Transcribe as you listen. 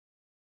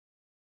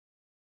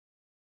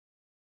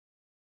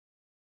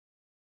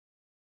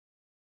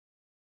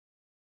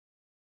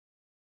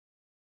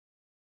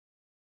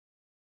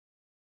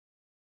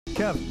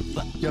Kev,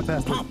 get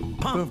past it.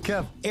 Boom,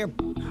 Kev. Air.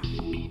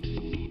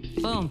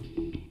 Boom.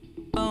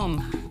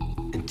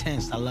 Boom.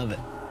 Intense, I love it.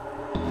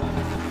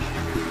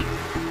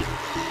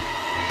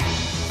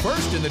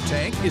 First in the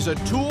tank is a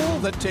tool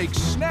that takes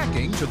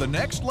snacking to the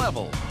next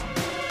level.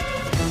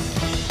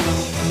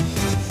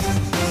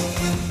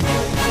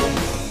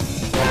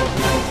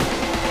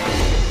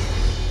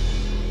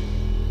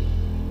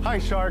 Hi,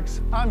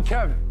 Sharks. I'm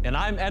Kevin. And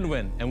I'm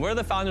Edwin, and we're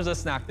the founders of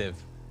SNACTIV.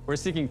 We're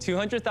seeking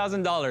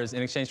 $200,000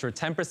 in exchange for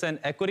 10%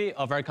 equity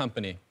of our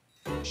company.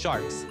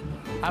 Sharks,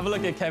 have a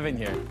look at Kevin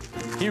here.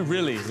 He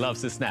really loves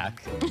to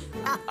snack.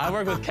 I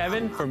worked with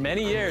Kevin for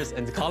many years,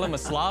 and to call him a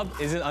slob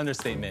is an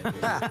understatement.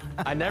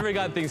 I never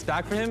got things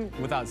back for him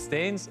without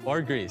stains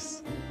or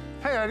grease.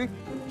 Hey, Eddie,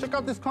 check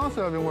out this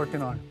concert I've been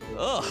working on.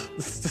 Ugh,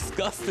 this is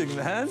disgusting,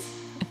 man.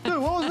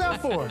 Dude, what was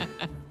that for?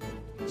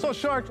 So,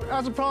 Sharks,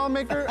 as a problem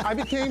maker, I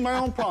became my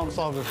own problem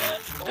solver.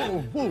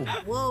 Oh, whoa.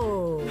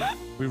 Whoa.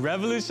 We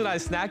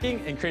revolutionized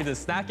snacking and created the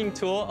snacking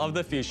tool of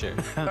the future.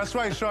 That's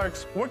right,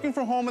 Sharks. Working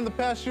from home in the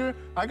past year,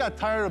 I got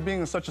tired of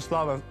being such a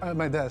slob at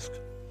my desk.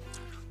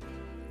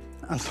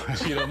 I'm sorry.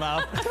 Cheeto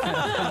mouth.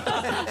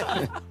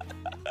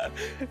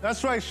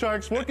 That's right,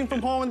 Sharks. Working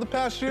from home in the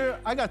past year,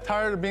 I got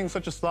tired of being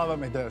such a slob at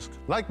my desk.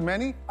 Like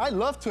many, I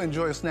love to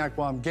enjoy a snack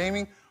while I'm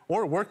gaming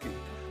or working.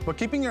 But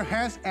keeping your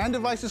hands and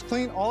devices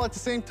clean all at the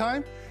same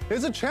time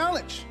is a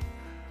challenge.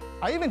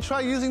 I even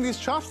try using these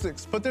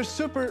chopsticks, but they're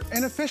super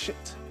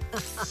inefficient.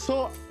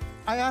 So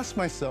I asked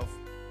myself,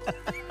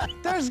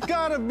 there's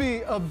gotta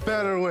be a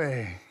better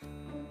way.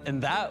 And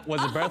that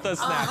was the birth of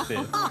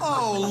SNACTIV.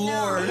 Oh,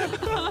 Lord.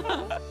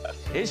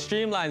 It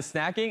streamlines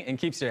snacking and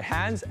keeps your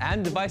hands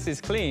and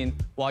devices clean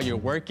while you're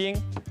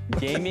working,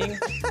 gaming,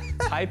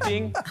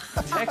 typing,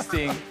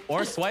 texting,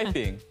 or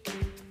swiping.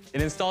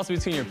 It installs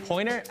between your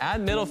pointer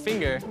and middle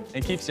finger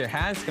and keeps your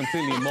hands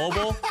completely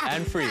mobile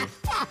and free.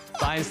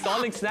 By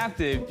installing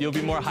SNACTIV, you'll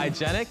be more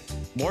hygienic,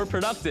 more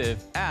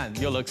productive, and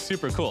you'll look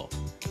super cool.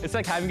 It's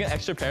like having an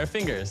extra pair of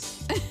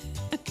fingers.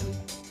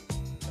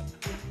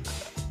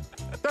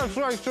 That's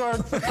right,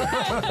 Sharks.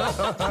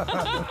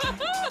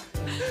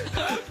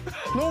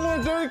 No more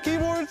dirty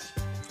keyboards,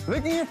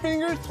 licking your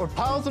fingers, or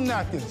piles of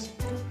napkins.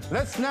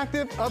 Let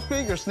SNACTIV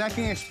upgrade your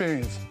snacking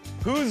experience.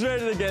 Who's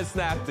ready to get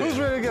SNACTIV? Who's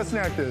ready to get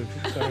SNACTIV?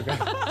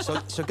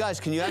 So guys,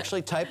 can you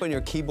actually type on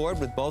your keyboard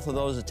with both of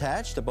those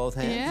attached to both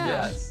hands? Yeah.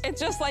 Yes.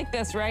 It's just like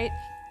this, right?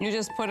 You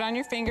just put it on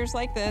your fingers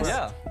like this.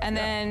 Yeah. And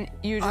then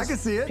you I just can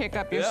see it. pick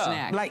up your Yeah.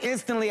 snack. Like,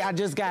 instantly, I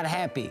just got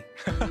happy.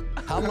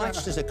 How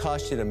much does it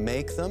cost you to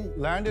make them?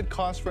 Landed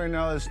cost right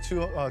now is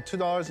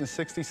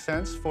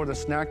 $2.60 for the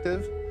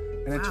SNACTIV,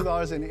 and then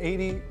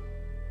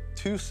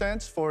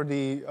 $2.82 for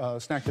the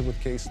SNACTIV with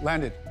case.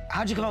 Landed.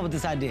 How'd you come up with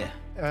this idea?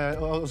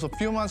 It was a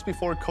few months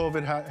before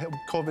COVID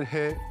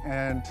hit,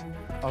 and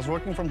I was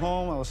working from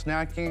home, I was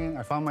snacking,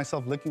 I found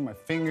myself licking my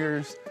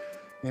fingers,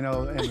 you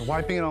know, and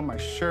wiping it on my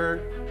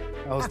shirt.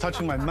 I was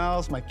touching my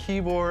mouse, my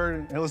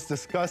keyboard. It was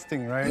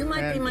disgusting, right? You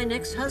might be my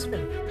next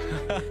husband.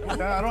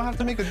 I don't have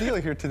to make a deal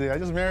here today. I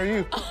just marry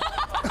you.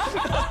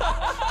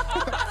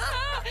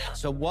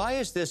 So why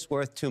is this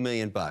worth $2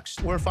 million?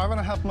 We're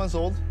 5.5 months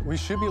old. We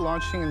should be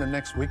launching in the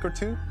next week or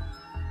two.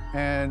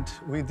 And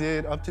we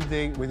did, up to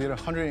date, we did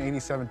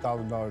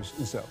 $187,000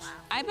 in sales.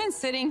 I've been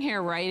sitting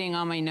here writing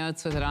all my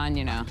notes with it on,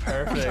 you know.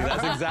 Perfect.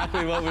 That's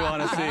exactly what we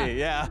want to see.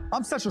 Yeah.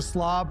 I'm such a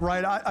slob,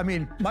 right? I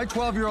mean, my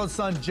 12-year-old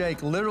son,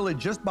 Jake, literally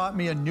just bought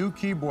me a new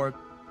keyboard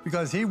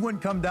because he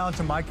wouldn't come down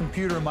to my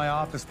computer in my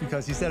office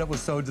because he said it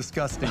was so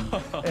disgusting.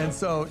 And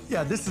so,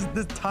 yeah, this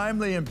is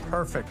timely and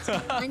perfect.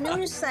 I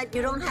noticed that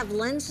you don't have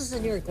lenses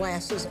in your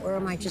glasses, or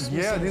am I just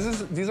Yeah,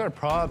 missing these are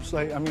props.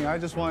 Like, I mean, I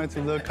just wanted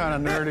to look kind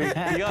of nerdy.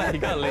 He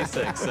got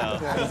LASIK, so.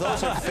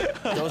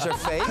 Those are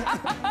fake?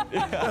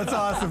 That's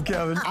awesome,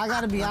 Kevin. I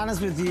gotta be honest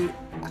with you.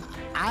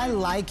 I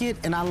like it,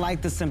 and I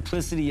like the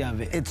simplicity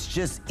of it. It's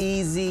just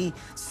easy,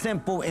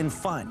 simple, and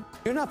fun.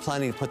 You're not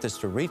planning to put this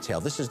to retail.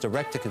 This is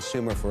direct to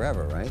consumer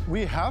forever, right?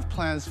 We have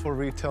plans for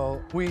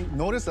retail. We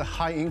noticed a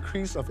high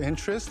increase of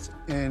interest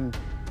in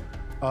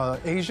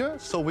Asia,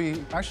 so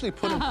we actually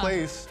put in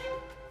place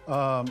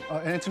an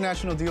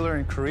international dealer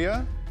in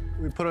Korea.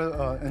 We put it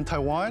in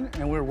Taiwan,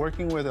 and we're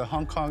working with a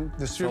Hong Kong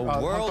distributor.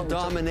 So world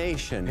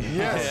domination.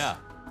 Yes. Yeah.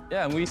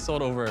 Yeah, and we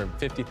sold over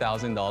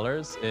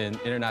 $50,000 in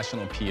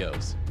international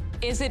POs.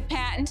 Is it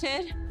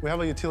patented? We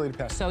have a utility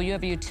patent. So you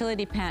have a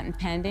utility patent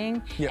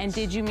pending? Yes. And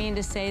did you mean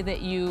to say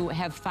that you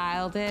have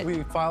filed it?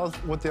 We filed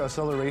with the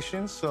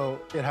acceleration, so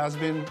it has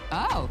been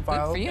Oh, good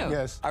filed. for you.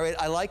 Yes. All right,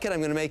 I like it.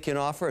 I'm gonna make you an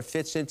offer. It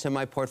fits into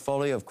my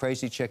portfolio of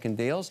crazy chicken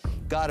deals.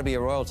 Gotta be a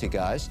royalty,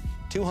 guys.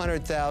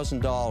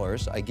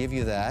 $200,000, I give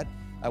you that.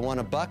 I want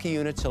 $1 a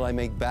unit till I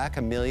make back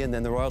 $1 million,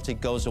 then the royalty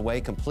goes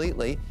away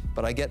completely,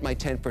 but I get my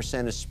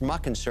 10% as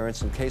schmuck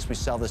insurance in case we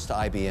sell this to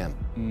IBM.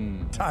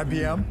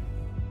 IBM.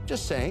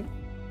 Just saying.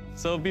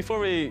 So before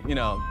we,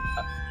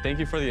 thank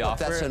you for the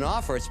offer. If that's an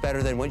offer, it's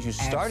better than what you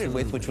started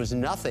with, which was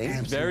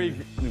nothing. Very,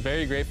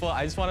 very grateful.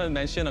 I just want to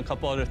mention a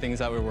couple other things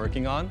that we're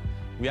working on.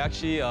 We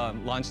actually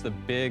launched a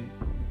big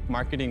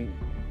marketing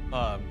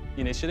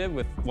initiative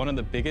with one of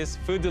the biggest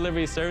food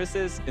delivery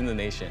services in the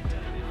nation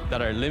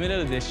that are limited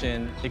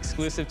edition,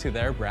 exclusive to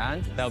their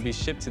brand, that will be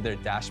shipped to their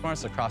dash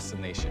marts across the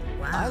nation.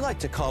 Wow. I like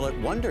to call it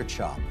Wonder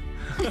Chop.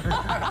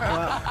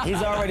 Well,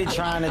 he's already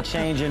trying to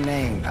change your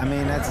name. I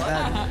mean, that's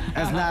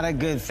not a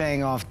good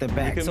thing off the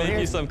bat. We can make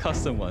you some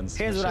custom ones.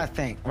 Here's what I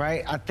think,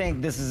 right? I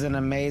think this is an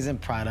amazing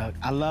product.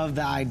 I love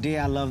the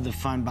idea. I love the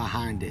fun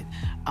behind it.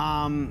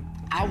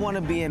 I want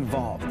to be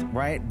involved,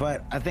 right?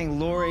 But I think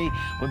Lori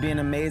would be an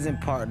amazing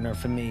partner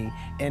for me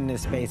in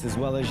this space, as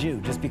well as you,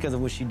 just because of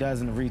what she does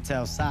in the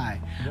retail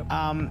side. Yep.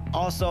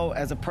 Also,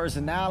 as a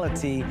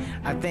personality,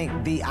 I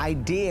think the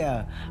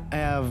idea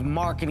of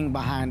marketing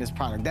behind this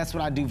product, that's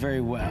what I do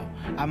very well.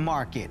 I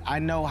market. I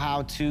know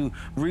how to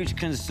reach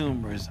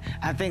consumers.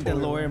 I think that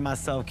Lori and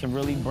myself can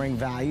really bring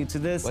value to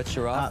this. What's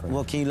your offer?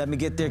 Well, can you let me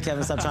get there,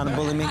 Kevin? Stop trying to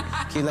bully me.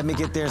 Can you let me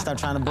get there? Stop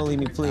trying to bully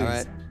me, please. All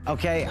right.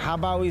 Okay, how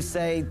about we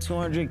say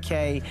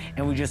 200K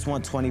and we just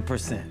want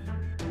 20%?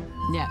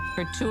 Yeah,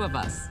 for two of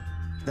us.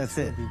 That's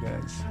it. You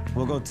guys.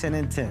 We'll go 10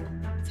 and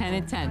 10. 10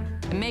 and 10.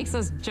 It makes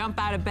us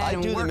jump out of bed I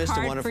and do the work Mr.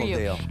 hard Wonderful for you.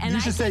 deal. And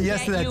You should say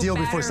yes to that deal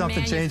before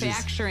something changes.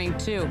 Manufacturing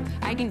too.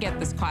 I can get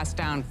this cost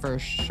down for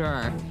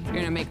sure. You're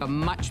gonna make a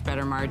much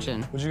better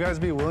margin. Would you guys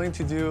be willing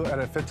to do at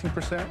a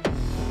 15%?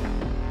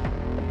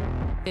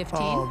 15?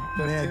 Oh,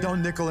 man,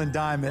 don't nickel and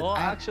dime it. Well,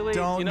 actually,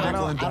 don't you know,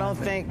 nickel and I dime don't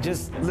it. think,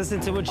 just listen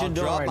to what you're I'll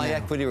doing drop right my now.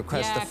 equity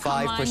request Yeah, to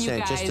come on, 5% you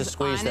just to guys.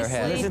 squeeze their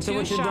head. Honestly, Listen to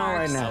what you're doing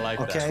right now, I like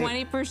that.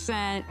 okay?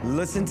 20%.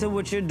 Listen to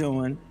what you're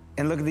doing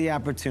and look at the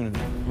opportunity,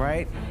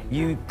 right?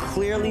 You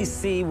clearly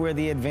see where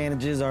the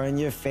advantages are in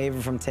your favor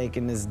from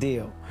taking this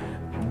deal.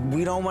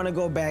 We don't want to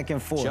go back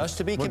and forth. Just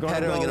to be We're gonna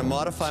competitive, I'm go going to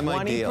modify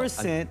my deal.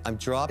 20% I'm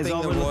dropping is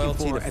all the we're looking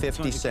royalty for to at 50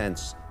 20.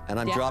 cents, and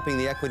I'm Yeah. dropping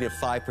the equity to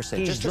 5%,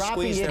 He's just to dropping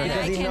squeeze it their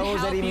because head. he can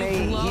knows that help he you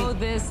made blow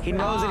this he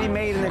knows that he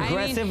made an I mean,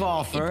 aggressive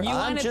offer. If you I'm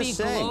want to be just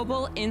saying.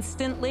 global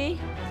instantly,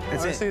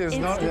 Honestly, there's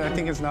no, I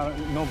think it's not a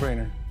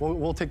no-brainer.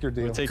 We'll take your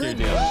deal. Take your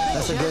deal.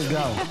 That's a good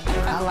go.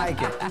 I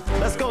like it.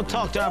 Let's go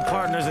talk to our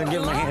partners and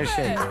give them a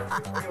handshake.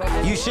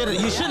 You shouldn't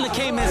have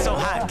came in so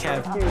hot,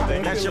 Kev.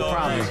 That's your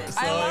problem.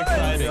 I love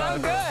it. It's so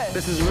good.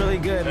 This is really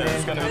good, man.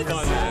 It's gonna be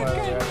fun,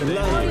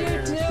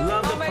 man.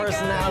 Love the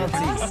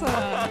personalities.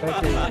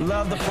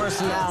 Love the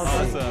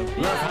personality.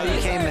 Awesome. Love how you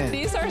came in.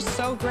 These are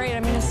so great. I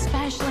mean,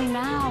 especially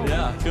now.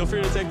 Yeah, feel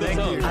free to take those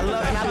home. I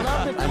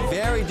love it. I'm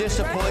very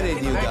disappointed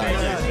in you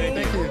guys.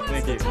 Thank you.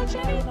 Thank you. Touch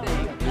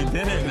anything. You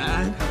did it,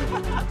 man.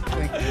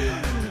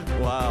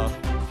 Wow.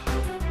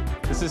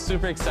 This is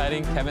super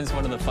exciting. Kevin's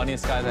one of the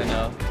funniest guys I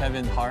know.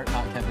 Kevin Hart,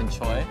 not Kevin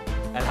Choi.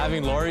 And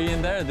having Lori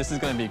in there, this is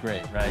gonna be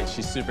great, right?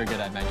 She's super good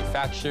at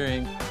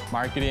manufacturing,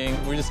 marketing.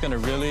 We're just gonna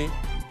really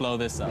blow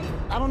this up.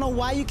 I don't know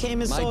why you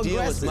came in My so deal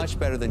aggressive. was much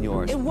better than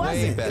yours. It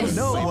wasn't. Way better.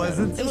 No, it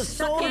wasn't. It was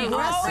so He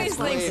aggressive. always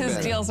thinks his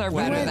better. deals are You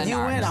better win, than you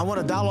ours. win. I want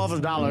 $1 off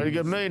 $1. You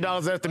get $1 million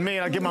after me,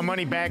 and I get my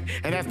money back.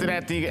 And after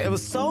that, it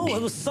was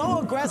so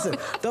aggressive.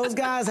 Those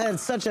guys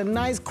had such a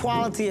nice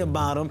quality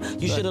about them.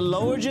 You should have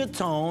lowered your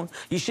tone.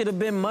 You should have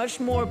been much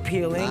more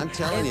appealing. I'm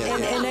telling you.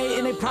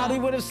 And they probably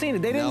would have seen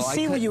it. They didn't No, I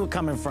see where could- you were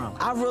coming from.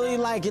 I really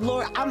like it,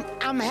 Lord.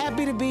 I'm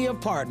happy to be your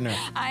partner.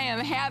 I am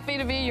happy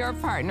to be your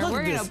partner. Look We're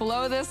at going this. to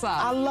blow this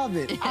up. I love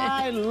it.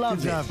 I love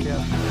Good it. job,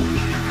 Kev.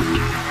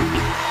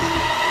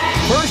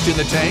 First in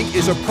the tank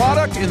is a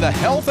product in the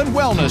health and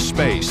wellness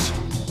space.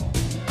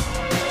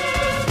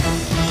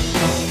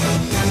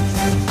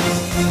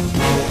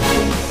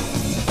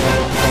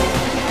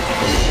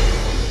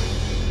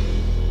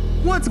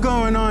 What's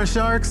going on,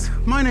 Sharks?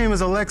 My name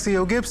is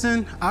Alexio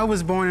Gibson. I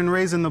was born and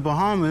raised in the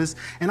Bahamas,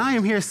 and I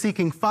am here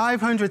seeking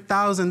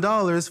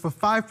 $500,000 for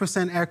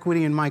 5%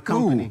 equity in my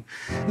company.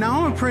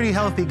 Now, I'm a pretty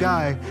healthy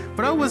guy,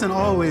 but I wasn't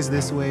always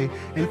this way.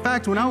 In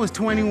fact, when I was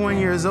 21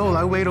 years old,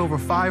 I weighed over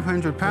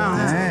 500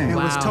 pounds and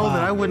was told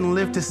that I wouldn't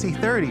live to see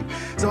 30.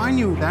 So I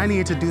knew that I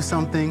needed to do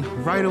something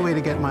right away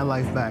to get my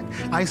life back.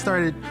 I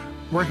started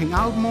working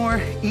out more,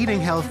 eating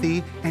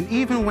healthy, and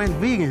even went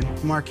vegan,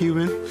 Mark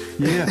Cuban.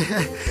 Yeah.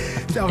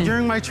 So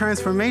during my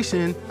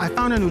transformation, I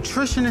found a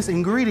nutritionist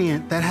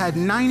ingredient that had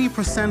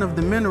 90% of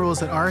the minerals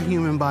that our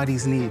human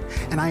bodies need,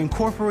 and I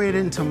incorporated it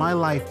into my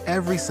life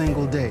every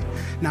single day.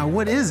 Now,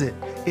 what is it?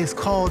 It's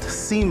called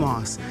sea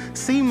moss.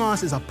 Sea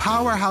moss is a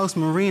powerhouse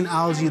marine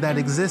algae that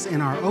exists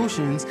in our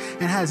oceans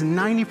and has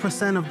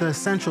 90% of the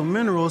essential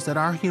minerals that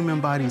our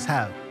human bodies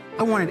have.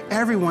 I wanted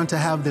everyone to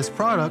have this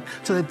product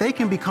so that they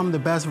can become the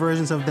best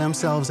versions of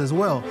themselves as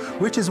well,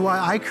 which is why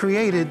I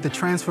created the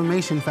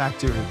Transformation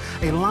Factory,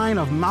 a line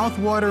of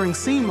mouth-watering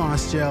sea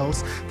moss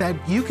gels that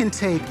you can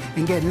take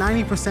and get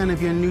 90% of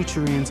your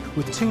nutrients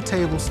with 2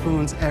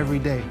 tablespoons every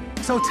day.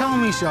 So tell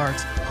me,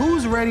 Sharks,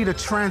 who's ready to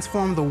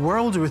transform the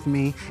world with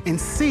me and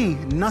see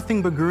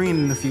nothing but green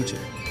in the future?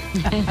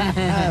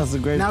 That's a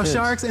great Now, pitch.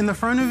 Sharks, in the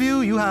front of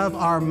you, you have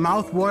our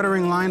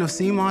mouth-watering line of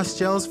sea moss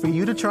gels for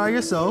you to try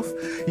yourself.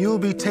 You will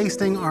be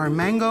tasting our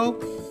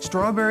mango,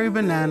 strawberry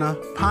banana,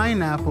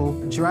 pineapple,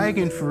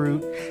 dragon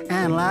fruit,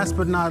 and last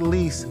but not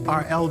least,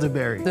 our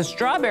elderberry. The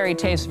strawberry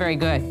tastes very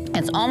good.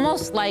 It's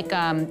almost like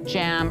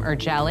jam or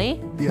jelly.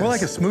 Yes. More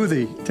like a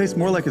smoothie. It tastes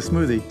more like a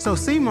smoothie. So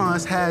sea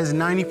moss has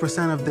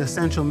 90% of the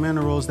essential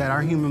minerals that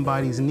our human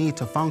bodies need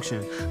to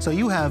function. So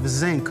you have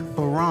zinc,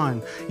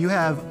 boron, you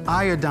have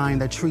iodine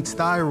that treats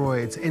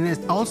thyroids, and it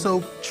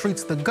also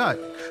treats the gut.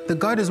 The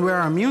gut is where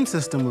our immune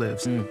system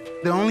lives.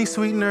 The only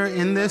sweetener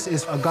in this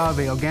is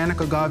agave,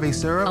 organic agave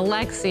syrup.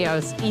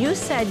 Alexios, you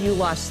said you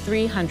lost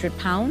 300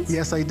 pounds?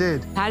 Yes, I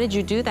did. How did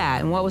you do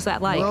that, and what was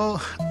that like?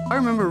 Well, I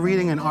remember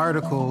reading an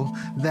article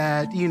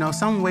that, you know,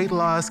 some weight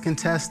loss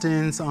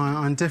contestants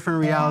on different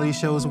reality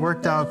shows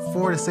worked out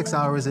 4 to 6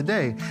 hours a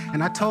day.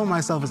 And I told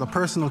myself as a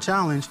personal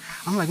challenge,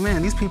 I'm like,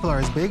 man, these people are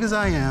as big as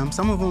I am.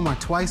 Some of them are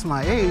twice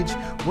my age.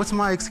 What's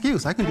my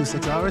excuse? I can do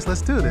 6 hours,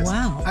 let's do this.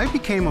 Wow. I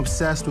became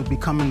obsessed with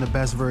becoming the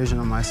best version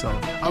of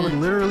myself. I would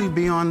literally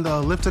be on the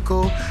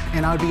elliptical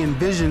and I would be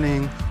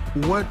envisioning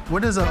what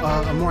does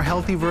a more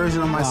healthy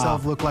version of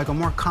myself look like, a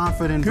more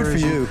confident Good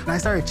version. for you. And I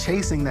started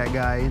chasing that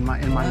guy in my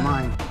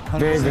mind.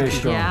 Very, very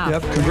strong. Yeah.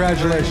 Yep,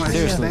 congratulations.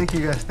 Seriously. Thank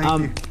you guys,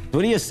 thank you.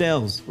 What are your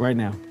sales right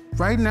now?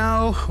 Right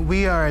now,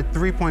 we are at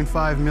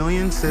 3.5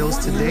 million sales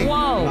to date.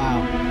 Whoa.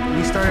 Wow.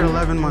 We started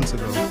 11 months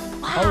ago.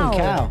 Holy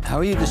cow. How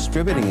are you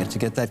distributing it to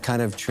get that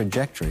kind of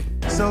trajectory?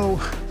 So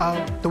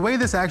the way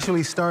this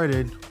actually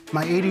started,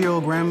 my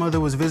 80-year-old grandmother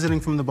was visiting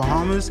from the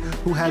Bahamas,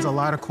 who has a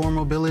lot of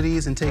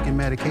comorbidities and taking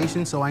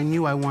medication, so I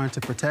knew I wanted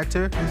to protect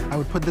her. I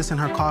would put this in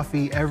her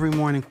coffee every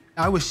morning.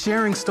 I was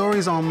sharing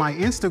stories on my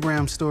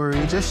Instagram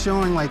story, just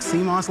showing like sea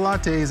moss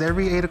lattes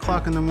every 8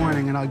 o'clock in the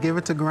morning, and I'll give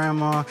it to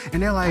grandma.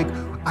 And they're like,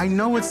 I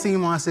know what sea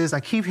moss is, I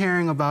keep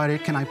hearing about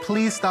it, can I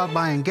please stop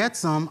by and get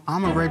some?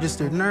 I'm a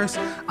registered nurse,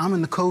 I'm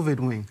in the COVID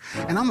wing.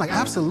 And I'm like,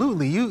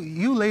 absolutely,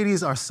 you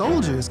ladies are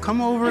soldiers,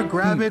 come over,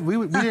 grab it, we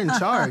didn't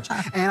charge.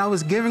 And I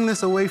was giving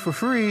this away for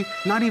free,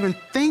 not even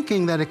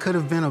thinking that it could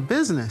have been a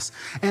business.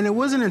 And it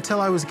wasn't until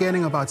I was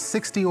getting about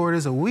 60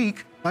 orders a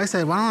week, I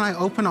said, why don't I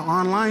open an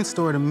online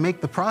store to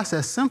make the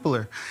process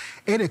simpler?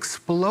 It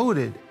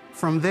exploded.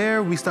 From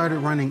there, we started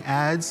running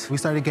ads. We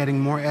started getting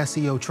more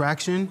SEO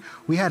traction.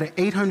 We had an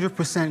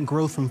 800%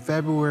 growth from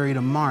February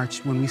to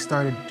March when we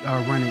started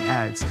running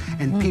ads,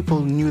 and people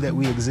knew that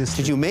we existed.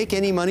 Did you make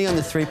any money on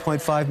the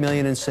 3.5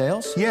 million in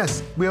sales?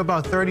 Yes, we're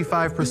about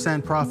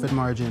 35% profit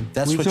margin.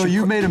 That's what So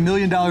you made $1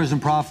 million in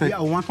profit. Yeah,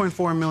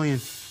 1.4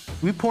 million.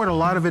 We poured a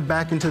lot of it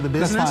back into the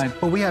business, fine.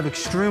 but we have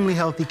extremely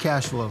healthy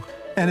cash flow.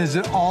 And is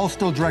it all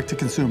still direct to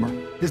consumer?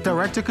 It's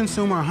direct to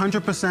consumer,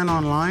 100%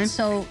 online.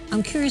 So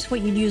I'm curious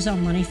what you'd use our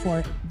money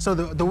for. So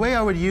the way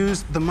I would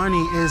use the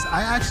money is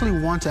I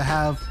actually want to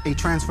have a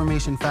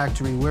transformation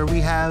factory where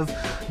we have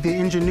the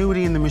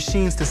ingenuity and the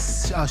machines to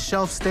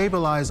shelf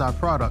stabilize our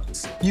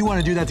products. You want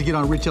to do that to get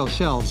on retail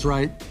shelves,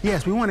 right?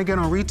 Yes, we want to get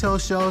on retail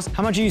shelves.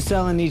 How much are you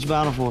selling each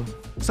bottle for?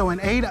 So an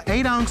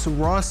 8-ounce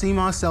raw sea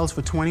moss sells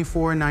for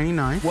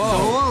 $24.99.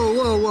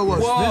 Whoa.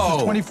 This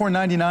is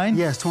 $24.99?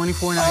 Yes,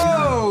 $24.99.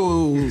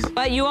 Oh!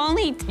 But you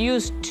only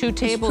use 2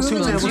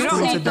 tablespoons. tablespoons You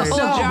don't a need the day. whole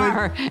No,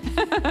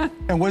 jar.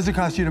 And what does it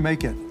cost you to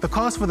make it? The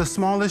cost for the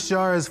smallest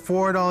jar is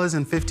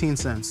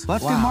 $4.15.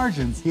 That's good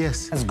margins.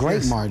 Yes. That's great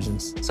yes.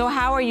 margins. So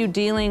how are you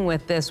dealing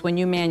with this when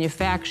you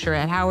manufacture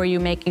it? How are you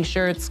making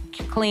sure it's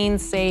clean,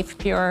 safe,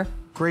 pure?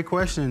 Great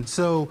question.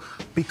 So,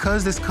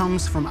 because this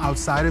comes from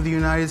outside of the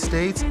United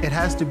States, it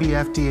has to be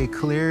FDA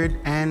cleared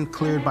and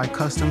cleared by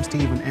customs to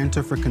even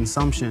enter for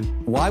consumption.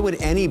 Why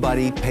would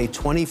anybody pay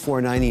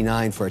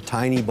 $24.99 for a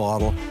tiny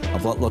bottle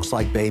of what looks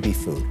like baby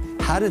food?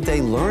 How did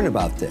they learn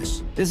about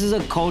this? This is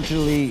a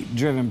culturally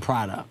driven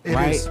product, It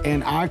right? is.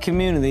 In our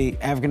community,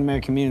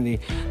 African-American community,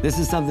 this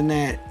is something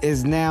that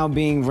is now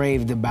being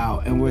raved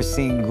about, and we're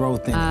seeing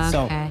growth in it.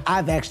 So Okay.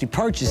 I've actually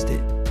purchased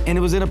it, and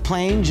it was in a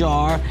plain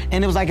jar,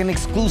 and it was like an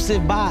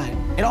exclusive buy.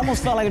 It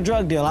almost felt like a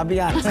drug deal, I'll be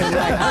honest. It was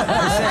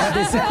like,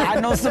 they said, I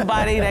know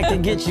somebody that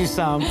can get you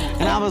some,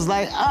 and I was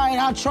like, all right,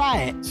 I'll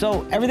try it.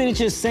 So everything that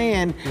you're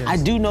saying, I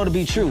do know to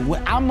be true.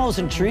 What I'm most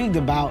intrigued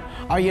about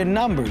are your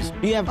numbers.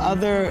 Do you have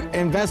other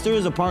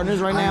investors or partners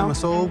right I now? am a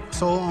sole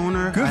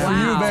owner. Good I for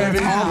have you,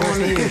 baby. all on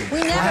you.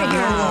 We I never have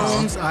hear no those.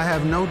 loans, I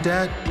have no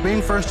debt.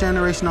 Being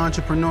first-generation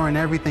entrepreneur and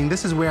everything,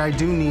 this is where I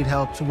do need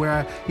help, to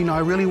where, I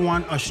really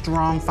want a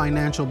strong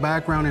financial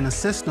background and a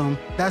system.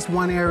 That's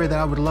one area that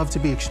I would love to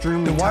be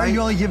extremely Then why are tight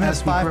you only giving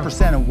us as we grow.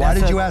 5%? And why That's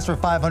did a- you ask for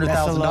that's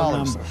a low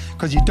 $500,000? number.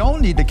 Because you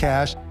don't need the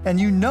cash, and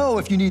you know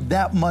if you need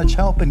that much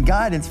help and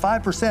guidance,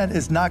 5%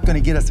 is not going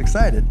to get us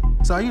excited.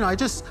 So,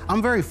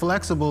 I'm very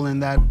flexible in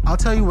that. I'll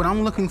tell you what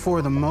I'm looking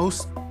for the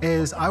most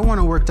is I want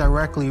to work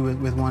directly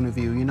with one of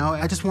you,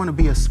 I just want to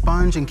be a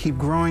sponge and keep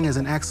growing as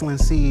an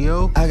excellent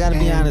CEO. I gotta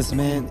be honest,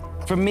 man.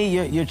 for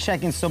me, you're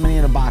checking so many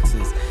of the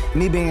boxes.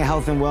 Me being a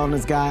health and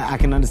wellness guy, I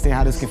can understand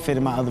how this can fit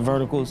in my other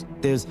verticals.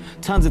 There's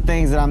tons of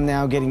things that I'm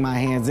now getting my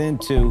hands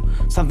into.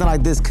 Something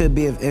like this could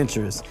be of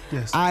interest.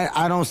 Yes.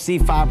 I don't see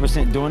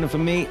 5% doing it for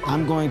me.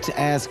 I'm going to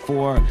ask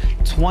for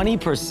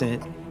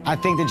 20%. I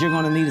think that you're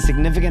going to need a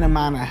significant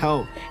amount of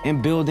help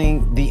in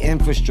building the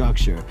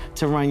infrastructure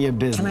to run your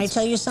business. Can I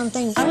tell you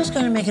something? I was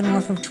going to make an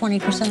offer of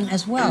 20%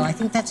 as well. I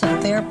think that's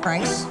a fair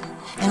price,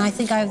 and I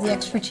think I have the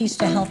expertise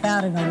to help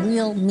out in a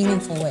real,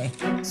 meaningful way.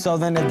 So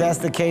then if that's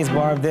the case,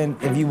 Barb, then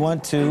if you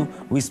want to,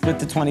 we split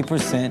the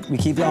 20%, we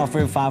keep the offer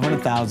at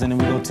 $500,000, and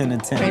we go 10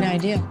 and 10. Great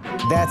idea.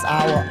 That's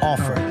our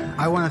offer.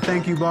 I want to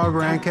thank you,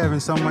 Barbara and Kevin,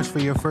 so much for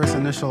your first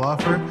initial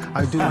offer.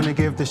 I do want to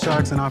give the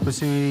Sharks an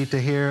opportunity to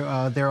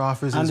hear their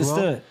offers as well.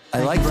 Understood.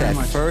 I like that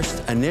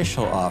first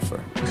initial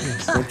offer.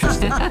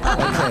 Interesting.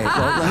 Okay,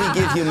 well, let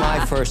me give you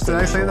my first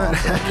initial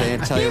offer, okay,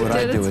 and tell you what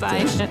I do with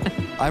this.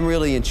 I'm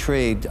really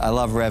intrigued. I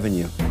love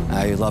revenue.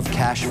 I love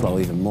cash flow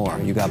even more.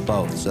 You got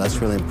both, so that's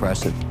really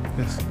impressive.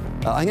 Yes.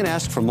 I'm going to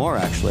ask for more,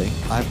 actually.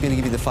 I'm going to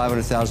give you the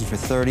 $500,000 for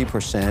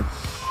 30%,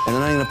 and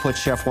then I'm going to put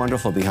Chef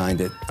Wonderful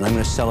behind it, and I'm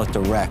going to sell it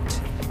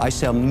direct. I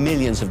sell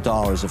millions of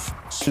dollars of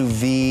sous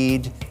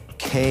vide,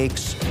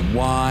 cakes,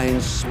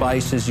 wines,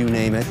 spices, you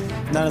name it.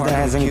 None of that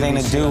has anything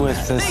to do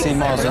with the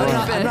CMOS.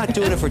 I'm not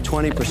doing it for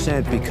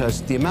 20%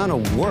 because the amount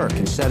of work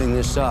in setting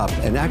this up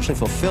and actually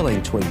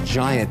fulfilling to a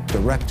giant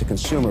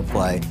direct-to-consumer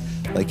play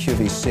like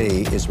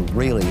QVC is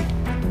really,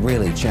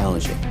 really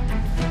challenging.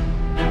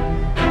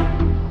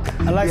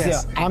 Alexia,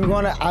 Yes.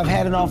 I've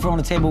had an offer on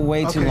the table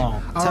way too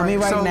long. All Tell me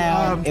right, right so,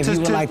 now if you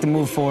would like to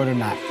move forward or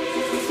not.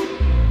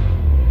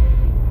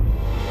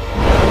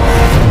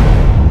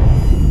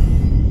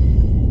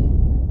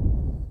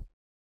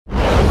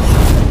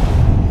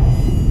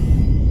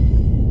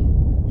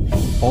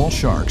 All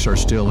Sharks are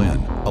still in.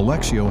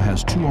 Alexio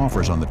has 2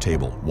 offers on the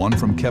table, one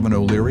from Kevin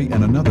O'Leary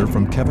and another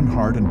from Kevin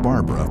Hart and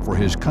Barbara for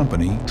his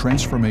company,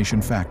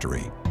 Transformation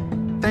Factory.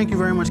 Thank you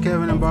very much,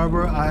 Kevin and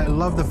Barbara. I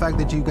love the fact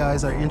that you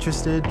guys are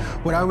interested.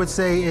 What I would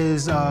say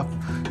is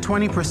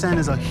 20%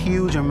 is a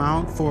huge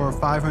amount for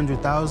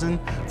 $500,000.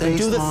 Then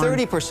do the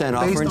 30%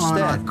 offer based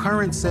instead. on our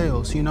current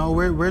sales. You know,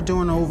 we're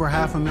doing over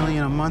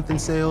 $500,000 a month in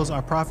sales.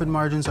 Our profit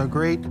margins are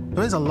great.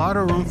 There's a lot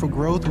of room for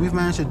growth. We've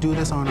managed to do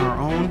this on our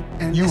own.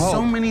 And there's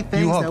so many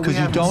things that we have because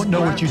you don't know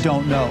what you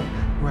don't know.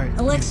 Right.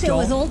 Alexia,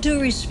 with all due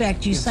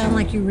respect, you sound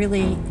like you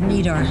really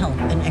need our help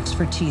and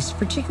expertise,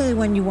 particularly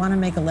when you want to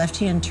make a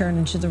left-hand turn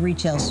into the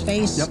retail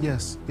space. Yep.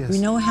 Yes, yes. We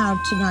know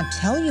how to not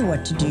tell you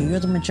what to do. You're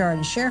the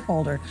majority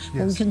shareholder.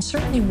 But we can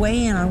certainly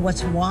weigh in on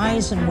what's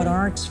wise and what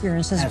our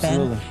experience has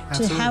been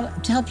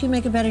to help you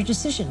make a better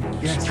decision.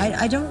 Yes.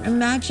 I don't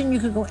imagine you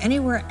could go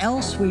anywhere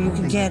else where you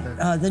could get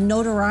the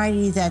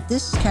notoriety that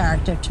this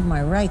character to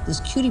my right, this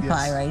cutie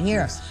pie right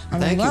here,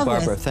 I'm Thank in you, love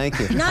Barbara. with. Thank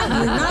you. Not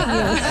you, not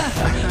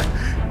you.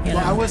 You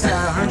Well, I know. would say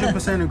I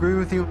 100% agree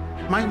with you.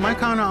 My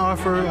counter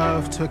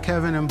offer to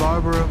Kevin and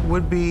Barbara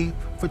would be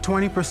for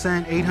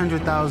 20%,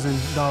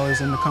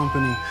 $800,000 in the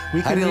company. We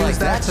How could do you use like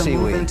that that, to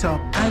move seaweed? into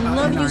I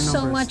love in you our so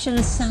numbers. much, and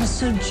it sounds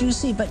so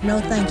juicy, but no,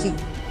 thank you.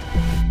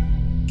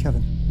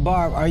 Kevin.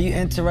 Barb, are you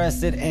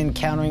interested in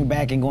countering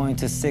back and going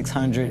to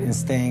 600 and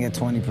staying at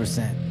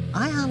 20%?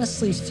 I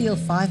honestly feel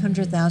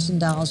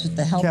 $500,000 with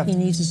the help Kevin.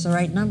 he needs is the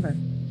right number.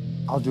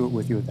 I'll do it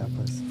with you at that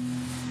price.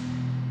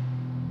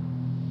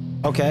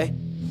 Okay.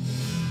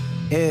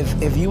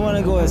 If you want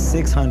to go at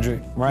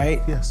 600,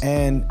 right? Yes.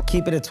 And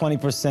keep it at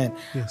 20%.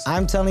 Yes.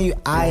 I'm telling you,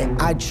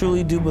 I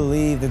truly do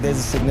believe that there's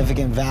a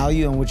significant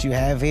value in what you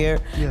have here.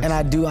 Yes. And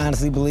I do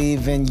honestly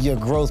believe in your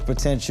growth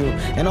potential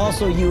and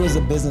also you as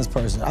a business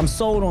person. I'm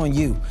sold on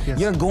you. Yes.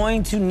 You're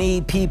going to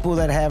need people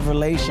that have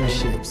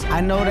relationships.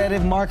 I know that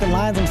if Mark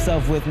aligns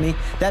himself with me,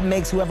 that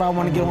makes whoever I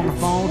want to get on the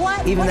phone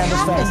even that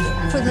much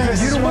faster. For the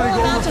Because you don't want to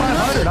go over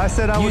 500. I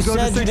said I You would go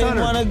to said you 600.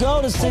 didn't want to go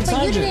to But you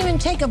 600. didn't even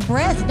take a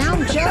breath. Now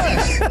I'm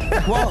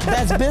jealous. Well,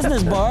 that's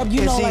business, Barb.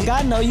 You know, like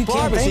I know, you can't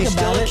Barb, think is he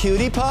about still it. a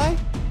cutie pie?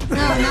 No,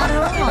 not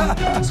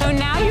at all. So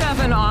now you have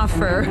an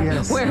offer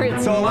where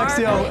it's So, Mark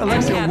Alexio, and what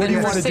do Kevin you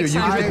for want to do? You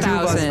give it to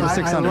us 600,000. for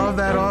 600. I love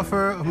that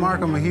offer. Mark,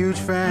 I'm a huge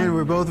fan.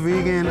 We're both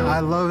vegan. I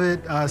love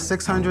it.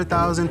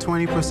 600,000,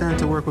 20%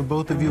 to work with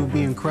both of you would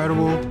be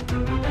incredible.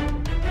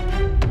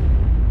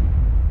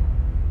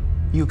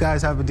 You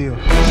guys have a deal.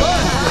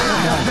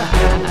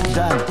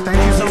 Done.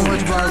 Thank you so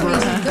much, Barbara.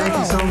 Thank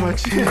you so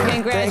much.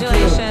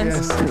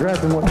 Congratulations.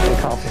 Congrats on what you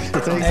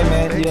accomplished. Hey,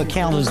 man, you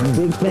accomplish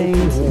big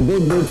things and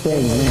big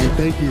things, man.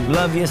 Thank you.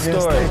 Love your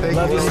story. thank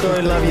Love you. your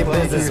story. Love your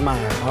Thank business you.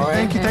 mind. All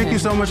right. Thank you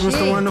so much,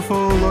 Mr.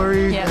 Wonderful,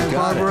 Lori, and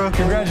Barbara.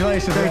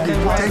 Congratulations. Thank you.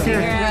 Take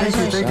care.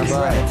 Thank you.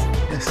 All right.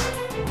 Yes.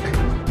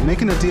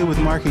 Making a deal with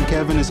Mark and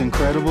Kevin is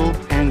incredible,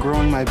 and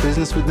growing my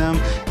business with them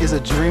is a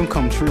dream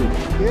come true.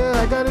 Yeah,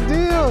 I got a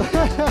deal.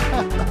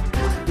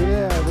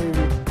 Yeah, baby.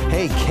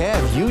 Hey,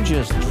 Kev, you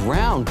just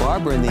drowned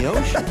Barbara in the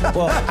ocean.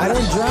 Well, I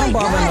didn't drown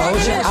Barbara in the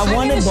ocean. I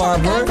wanted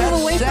Barbara.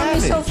 Got away from me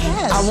so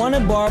fast. I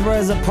wanted Barbara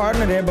as a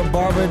partner there, but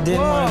Barbara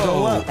didn't want to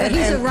go up. But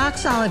he's a rock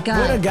solid guy.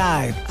 What a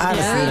guy,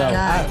 honestly,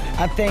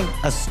 though. I think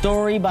a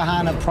story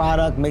behind a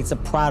product makes a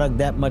product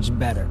that much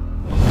better.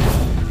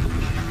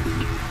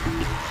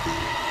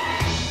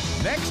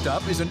 Next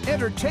up is an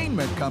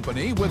entertainment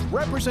company with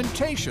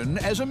representation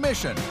as a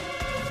mission.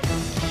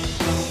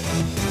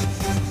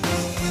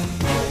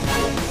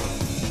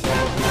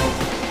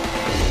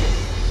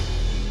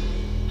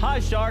 Hi,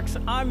 Sharks.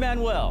 I'm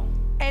Manuel.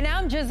 And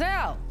I'm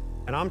Giselle.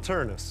 And I'm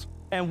Turnus.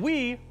 And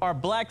we are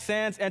Black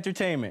Sands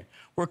Entertainment.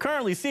 We're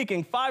currently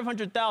seeking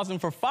 $500,000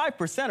 for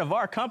 5% of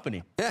our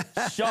company.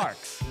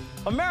 Sharks.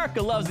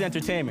 America loves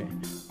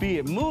entertainment, be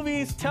it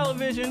movies,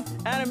 television,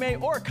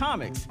 anime, or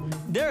comics.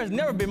 There has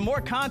never been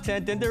more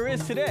content than there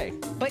is today.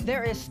 But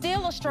there is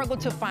still a struggle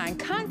to find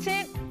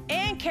content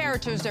and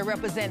characters that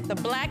represent the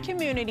Black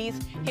community's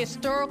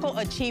historical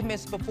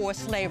achievements before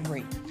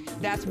slavery.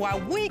 That's why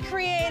we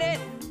created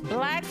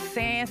Black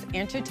Sands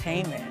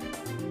Entertainment.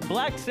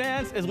 Black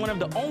Sands is one of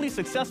the only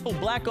successful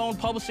Black-owned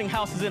publishing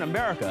houses in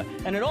America,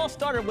 and it all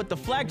started with the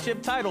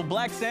flagship title,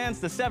 Black Sands,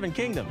 The Seven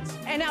Kingdoms.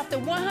 And after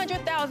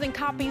 100,000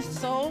 copies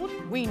sold,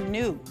 we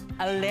knew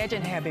a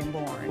legend had been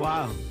born.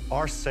 Wow.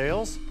 Our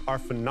sales are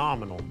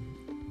phenomenal,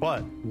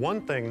 but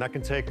one thing that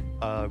can take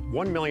a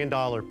 $1 million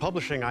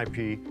publishing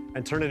IP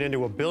and turn it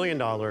into a $1 billion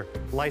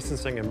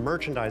licensing and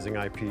merchandising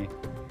IP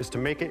is to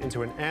make it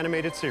into an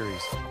animated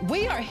series.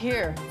 We are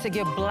here to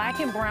give Black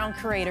and brown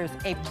creators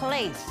a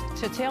place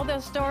to tell their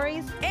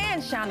stories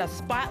and shine a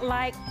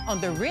spotlight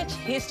on the rich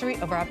history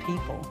of our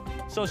people.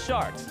 So,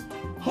 Sharks,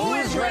 who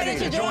is ready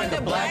to join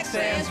the Black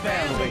Sands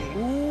family?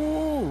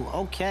 Ooh,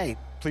 okay.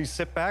 Please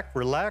sit back,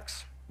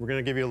 relax. We're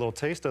gonna give you a little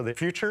taste of the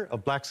future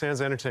of Black Sands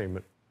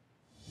Entertainment.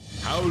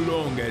 How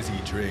long has he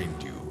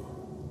trained you?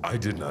 I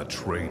did not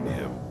train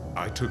him.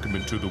 I took him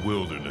into the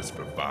wilderness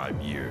for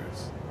 5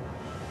 years.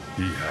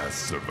 He has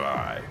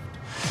survived.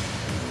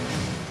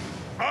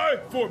 I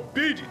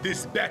forbid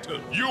this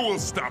battle. You will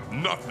stop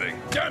nothing.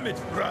 Damn it,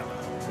 brother.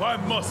 Why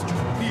must you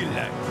be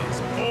like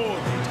this all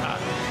the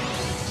time?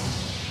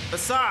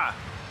 Asar,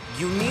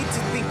 you need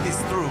to think this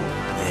through.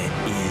 There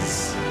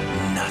is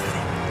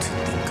nothing to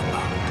think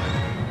about.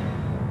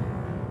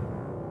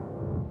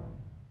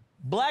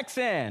 Black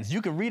Sands,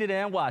 you can read it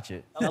and watch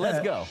it. Now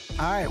let's go.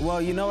 All right, well,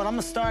 you know what? I'm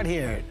gonna start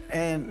here.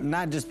 And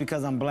not just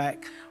because I'm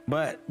Black,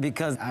 but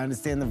because I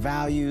understand the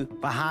value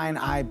behind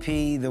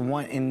IP, the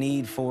want and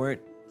need for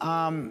it.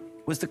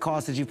 What's the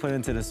cost that you put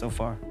into this so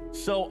far?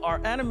 So our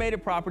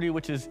animated property,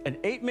 which is an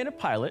 8-minute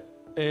pilot,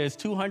 is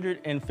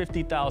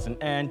 $250,000.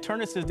 And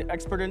Turnus is the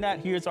expert in that.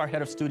 He is our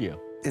head of studio.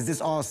 Is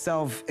this all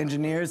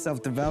self-engineered,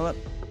 self-developed?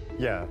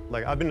 Yeah,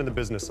 like I've been in the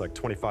business like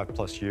 25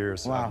 plus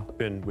years. Wow. I've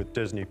been with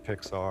Disney,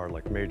 Pixar,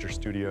 like major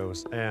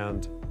studios.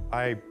 And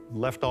I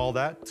left all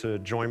that to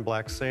join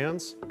Black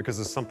Sands because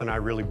it's something I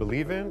really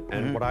believe in.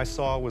 And what I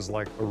saw was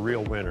like a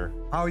real winner.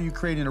 How are you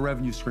creating a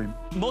revenue stream?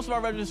 Most of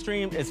our revenue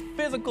stream is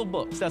physical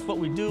books. That's what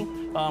we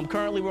do.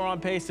 Currently, we're on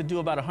pace to do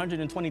about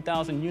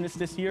 120,000 units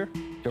this year.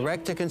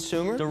 Direct to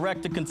consumer?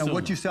 Direct to consumer. And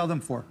what do you sell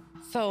them for?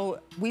 So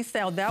we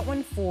sell that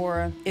one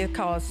for, it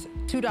costs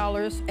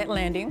 $2 at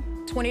landing,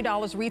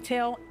 $20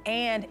 retail,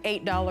 and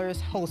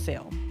 $8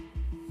 wholesale.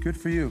 Good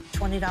for you.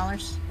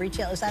 $20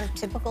 retail, is that a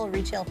typical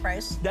retail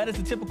price? That is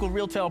the typical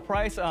retail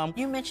price.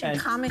 You mentioned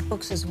comic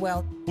books as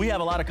well. We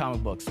have a lot of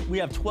comic books. We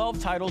have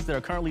 12 titles that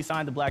are currently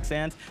signed to Black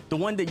Sands. The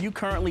one that you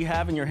currently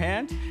have in your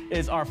hand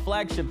is our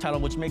flagship title,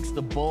 which makes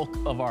the bulk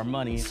of our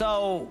money.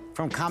 So,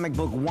 from comic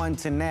book 1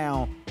 to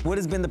now, what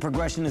has been the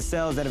progression of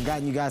sales that have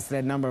gotten you guys to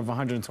that number of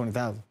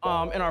 120,000?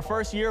 In our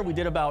first year, we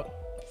did about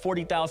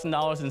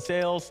 $40,000 in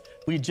sales.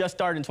 We just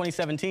started in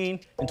 2017.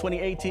 In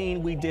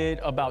 2018, we did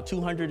about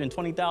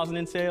 $220,000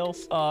 in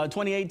sales.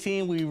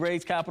 2018, we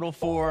raised capital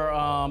for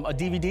a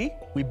DVD.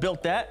 We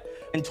built that.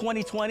 In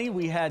 2020,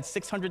 we had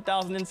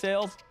 $600,000 in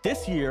sales.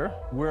 This year,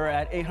 we're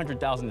at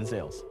 $800,000 in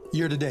sales.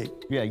 Year to date?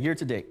 Yeah, year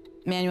to date.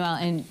 Manuel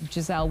and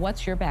Giselle,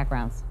 what's your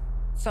backgrounds?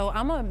 So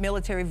I'm a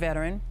military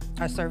veteran.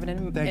 I served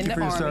in the Army. Thank you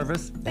for your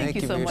service. Thank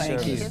you so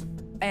much.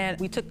 And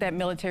we took that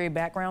military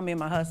background, me and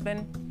my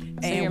husband.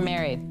 So you're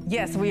married?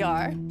 Yes, we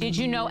are. Did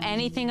you know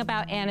anything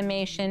about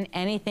animation,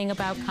 anything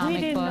about comic books?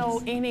 We didn't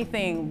know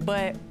anything,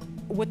 but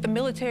with the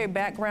military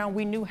background,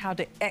 we knew how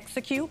to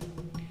execute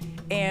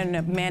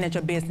and manage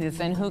a business.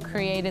 And who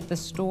created the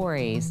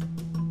stories?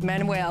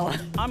 Manuel.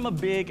 I'm a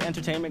big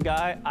entertainment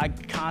guy. I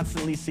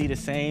constantly see the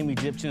same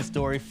Egyptian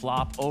story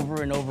flop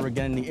over and over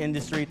again in the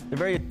industry. They're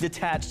very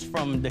detached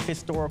from the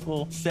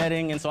historical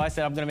setting, and so I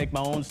said I'm gonna make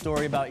my own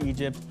story about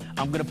Egypt.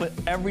 I'm gonna put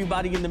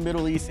everybody in the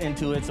Middle East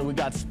into it. So we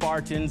got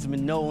Spartans,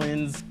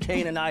 Minoans,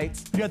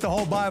 Canaanites. You got the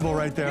whole Bible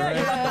right there, right?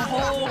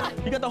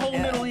 You got the whole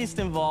Middle East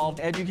involved.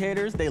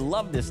 Educators, they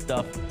love this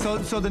stuff.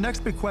 So the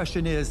next big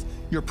question is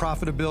your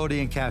profitability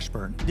and cash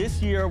burn.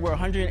 This year, we're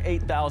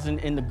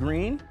 $108,000 in the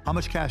green. How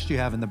much cash do you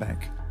have in the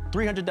bank?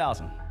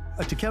 $300,000.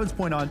 to Kevin's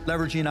point on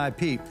leveraging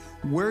IP,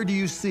 where do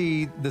you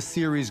see the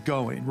series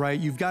going, right?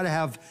 You've got to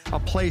have a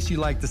place you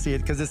like to see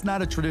it, because it's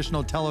not a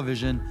traditional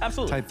television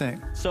type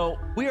thing. So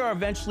we are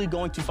eventually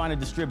going to find a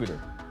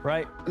distributor,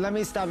 right? Let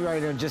me stop you right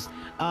there. Just,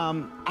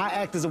 I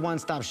act as a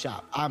one-stop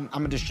shop.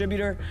 I'm a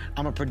distributor.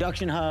 I'm a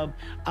production hub.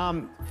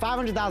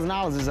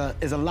 $500,000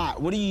 is a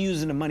lot. What are you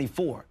using the money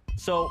for?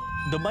 So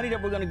the money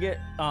that we're gonna get,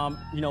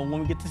 you know, when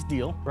we get this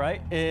deal,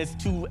 right, is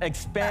to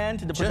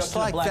expand the production Just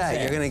like of Black that,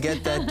 Sand. you're gonna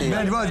get that deal.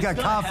 Man, you always got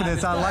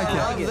confidence. I like it.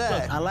 I love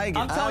that. I like it.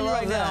 I'm telling you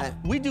right now, that.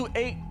 we do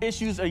 8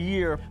 issues a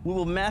year. We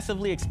will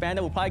massively expand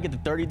it. We'll probably get to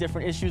 30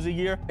 different issues a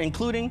year,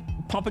 including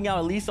pumping out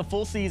at least a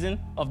full season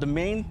of the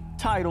main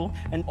title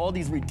and all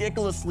these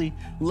ridiculously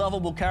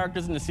lovable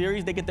characters in the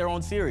series. They get their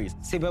own series.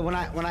 See, but when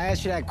I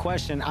ask you that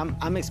question,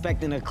 I'm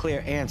expecting a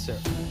clear answer.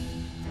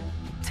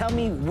 Tell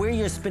me where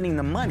you're spending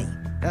the money.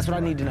 That's what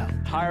I need to know.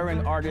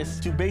 Hiring artists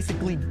to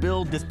basically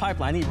build this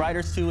pipeline. I need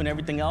writers too and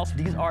everything else.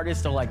 These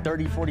artists are like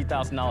 $30,000,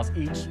 $40,000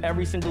 each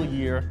every single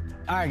year.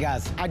 All right,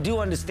 guys, I do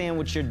understand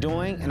what you're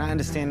doing, and I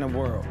understand the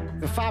world.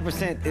 The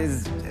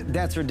 5%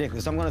 that's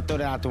ridiculous. I'm gonna throw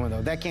that out the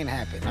window. That can't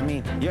happen. I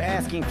mean, you're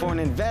asking for an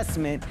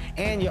investment,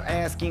 and you're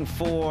asking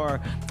for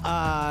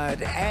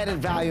added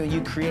value in you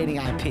creating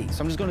IP.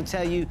 So I'm just gonna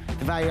tell you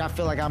the value I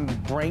feel like I'm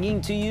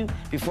bringing to you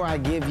before I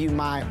give you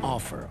my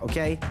offer,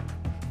 okay?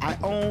 I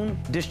own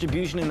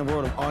distribution in the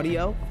world of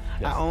audio.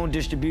 I own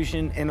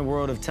distribution in the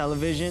world of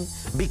television.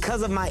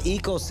 Because of my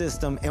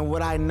ecosystem and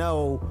what I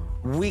know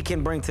we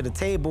can bring to the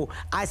table,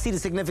 I see the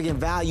significant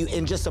value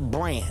in just a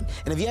brand.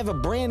 And if you have a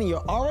brand and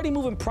you're already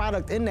moving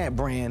product in that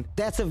brand,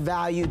 that's a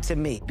value to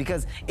me.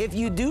 Because if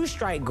you do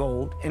strike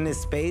gold in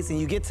this space and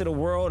you get to the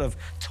world of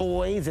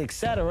toys,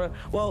 etc.,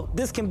 well,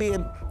 this can be a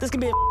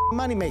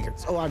moneymaker.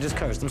 Oh, I just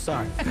cursed, I'm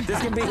sorry.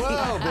 This can be,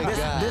 Whoa, big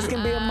guy. this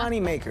can be a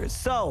moneymaker.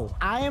 So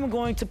I am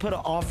going to put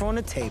an offer on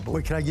the table.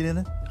 Wait, can I get in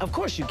it? Of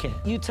course you can.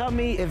 You tell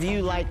me if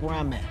you like where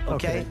I'm at,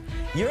 okay?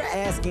 You're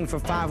asking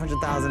for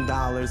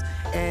 $500,000,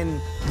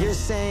 and you're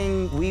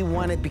saying we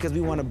want it because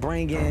we want to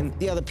bring in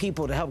the other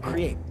people to help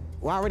create.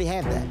 Well, I already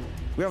have that.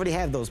 We already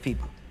have those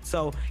people.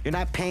 So you're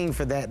not paying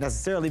for that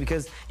necessarily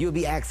because you'll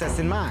be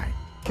accessing mine.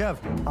 Kev,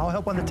 I'll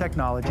help on the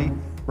technology,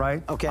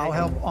 right? Okay. I'll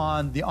help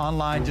on the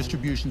online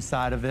distribution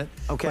side of it.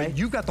 Okay. But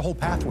you've got the whole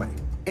pathway.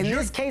 In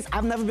this case,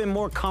 I've never been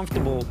more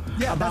comfortable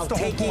about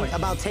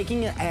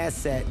taking an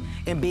asset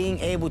and being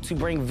able to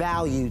bring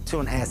value to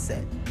an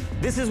asset.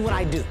 This is what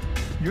I do.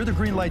 You're the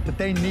green light that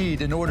they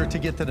need in order to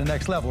get to the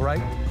next level,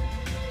 right?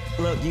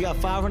 Look, you got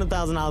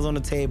 $500,000 on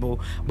the table,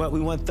 but we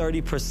want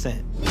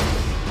 30%.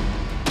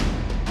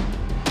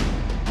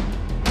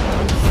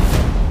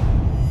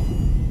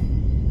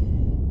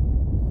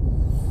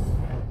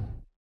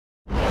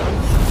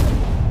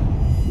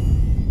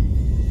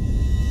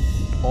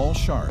 All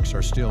sharks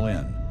are still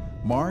in.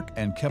 Mark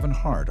and Kevin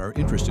Hart are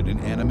interested in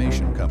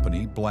animation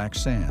company Black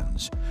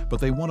Sands, but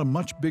they want a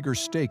much bigger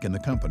stake in the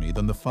company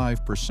than the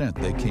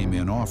 5% they came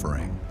in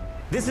offering.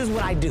 This is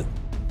what I do.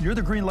 You're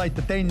the green light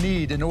that they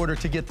need in order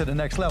to get to the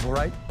next level,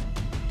 right?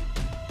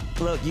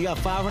 Look, you got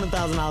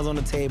 $500,000 on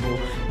the table,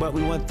 but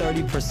we want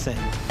 30%.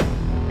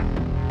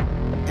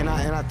 And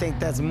I think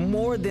that's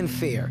more than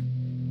fair.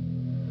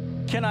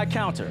 Can I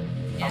counter?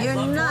 You're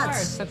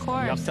nuts. Of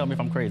course. Y'all tell me if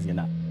I'm crazy or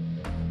not.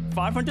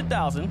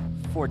 $500,000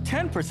 for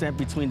 10%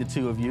 between the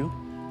two of you,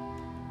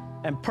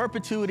 and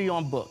perpetuity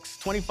on books.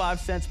 25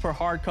 cents per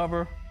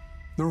hardcover.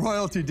 The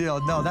royalty deal.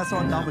 No, that's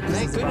not what this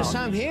Thank is goodness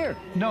about. I'm here.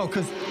 No,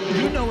 because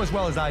you know as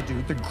well as I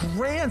do, the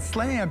grand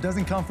slam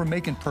doesn't come from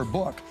making per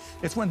book.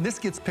 It's when this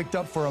gets picked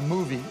up for a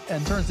movie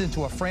and turns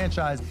into a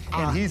franchise,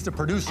 and he's the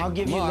producer. I'll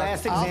give you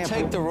last example. I'll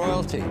take the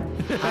royalty.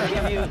 I'll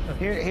give you,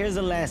 here's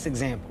the last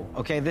example,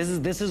 okay?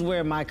 This is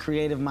where my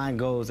creative mind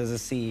goes as a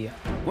CEO.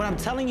 What I'm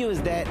telling you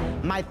is that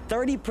my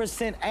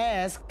 30%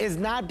 ask is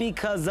not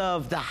because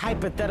of the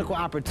hypothetical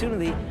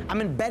opportunity.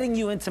 I'm embedding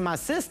you into my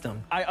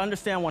system. I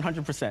understand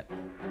 100%,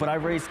 but I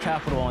raised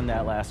capital on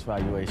that last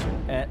valuation.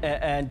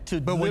 And to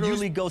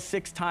literally go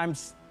 6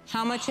 times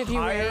How much have you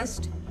higher,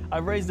 raised? I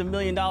raised $1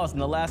 million,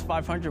 and the last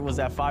 500 was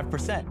at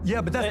 5%.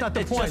 Yeah, but that's not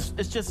the point.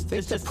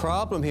 The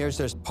problem here is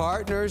there's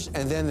partners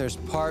and then there's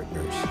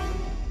partners.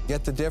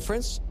 Get the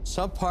difference?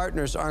 Some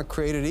partners aren't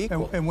created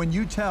equal. And when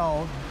you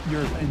tell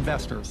your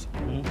investors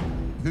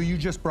who you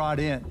just brought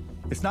in,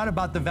 it's not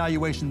about the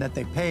valuation that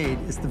they paid,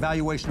 it's the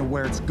valuation of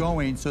where it's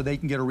going so they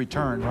can get a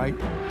return, right?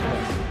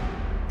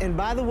 And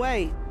by the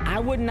way, I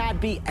would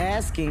not be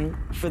asking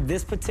for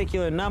this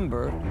particular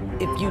number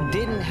if you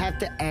didn't have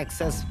to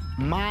access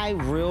my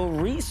real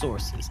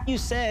resources. You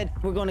said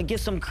we're gonna get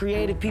some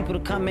creative people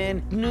to come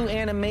in, new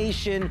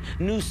animation,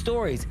 new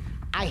stories.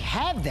 I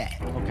have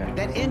that. Okay.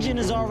 That engine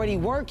is already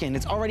working,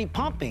 it's already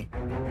pumping.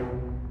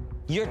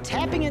 You're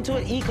tapping into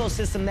an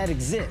ecosystem that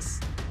exists.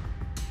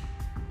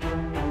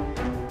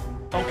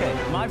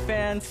 Okay, my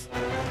fans,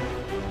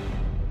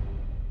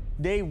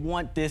 they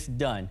want this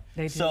done.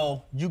 They do.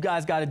 So you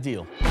guys got a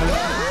deal.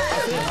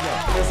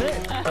 That's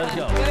it. Let's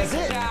go. That's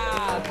it.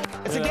 job.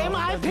 It's a game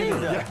of IP.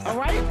 All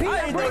right, IP.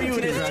 I didn't know you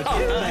were this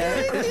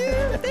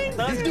tough. Thank you.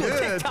 Let's do a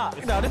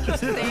TikTok. No, Thank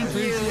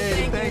you.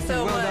 Thank you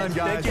so Well much. done,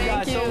 guys.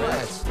 Thank you guys so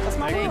much. That's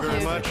my Thank you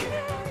very mom. much.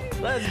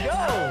 Let's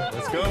go.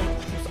 Let's go.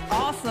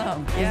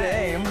 Awesome. He said,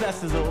 hey,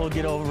 investors will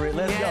get over it.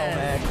 Let's go,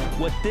 man.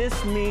 What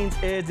this means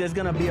is there's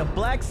gonna be a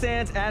Black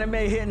Sands anime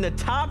hitting the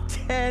top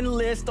 10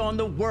 list on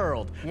the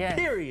world. Yes.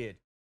 Period.